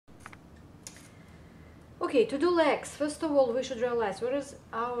Okay, to do legs, first of all, we should realize where is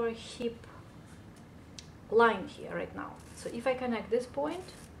our hip line here right now. So if I connect this point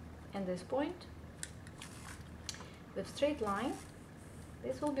and this point with straight line,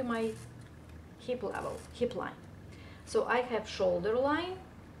 this will be my hip level, hip line. So I have shoulder line,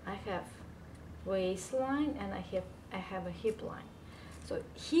 I have waistline, and I have a hip line. So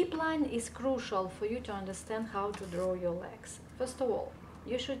hip line is crucial for you to understand how to draw your legs. First of all,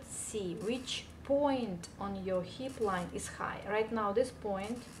 you should see which point on your hip line is high. Right now this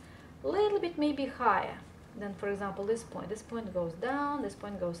point a little bit maybe higher than, for example, this point. This point goes down, this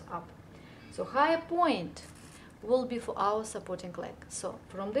point goes up. So higher point will be for our supporting leg. So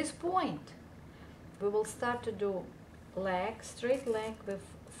from this point we will start to do leg, straight leg with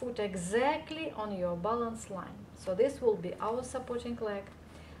foot exactly on your balance line. So this will be our supporting leg.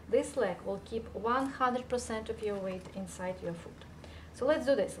 This leg will keep 100% of your weight inside your foot. So let's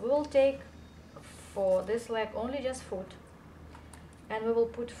do this. We will take for this leg only just foot, and we will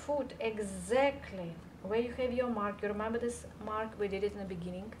put foot exactly where you have your mark. You remember this mark, we did it in the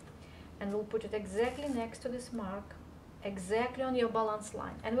beginning, and we'll put it exactly next to this mark, exactly on your balance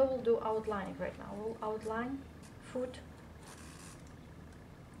line. And we will do outlining right now. We'll outline foot.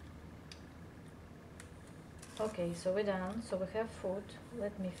 Okay, so we're done. So we have foot.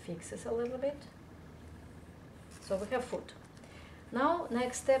 Let me fix this a little bit. So we have foot. Now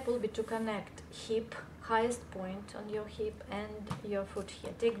next step will be to connect hip, highest point on your hip, and your foot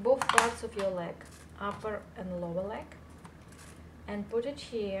here. Take both parts of your leg, upper and lower leg, and put it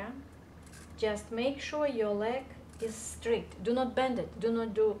here. Just make sure your leg is straight. Do not bend it. Do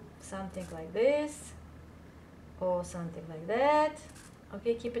not do something like this or something like that.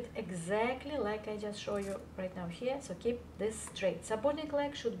 Okay, keep it exactly like I just show you right now here. So keep this straight. Supporting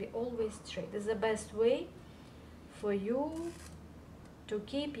leg should be always straight. This is the best way for you to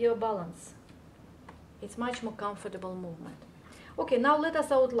keep your balance. It's much more comfortable movement. Okay, now let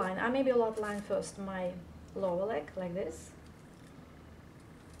us outline. I maybe will outline first my lower leg like this,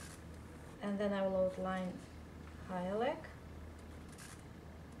 and then I will outline higher leg,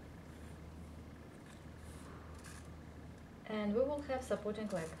 and we will have supporting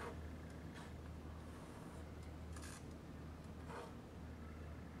leg.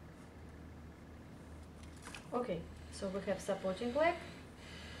 Okay, so we have supporting leg.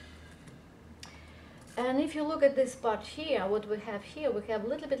 And if you look at this part here, what we have here, we have a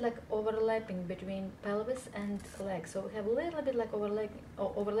little bit like overlapping between pelvis and leg. So we have a little bit like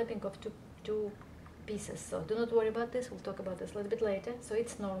overlapping of two pieces. So do not worry about this. We'll talk about this a little bit later. So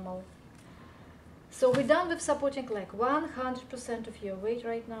it's normal. So we're done with supporting leg. 100% of your weight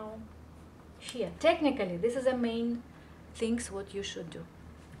right now here. Technically, this is the main things what you should do.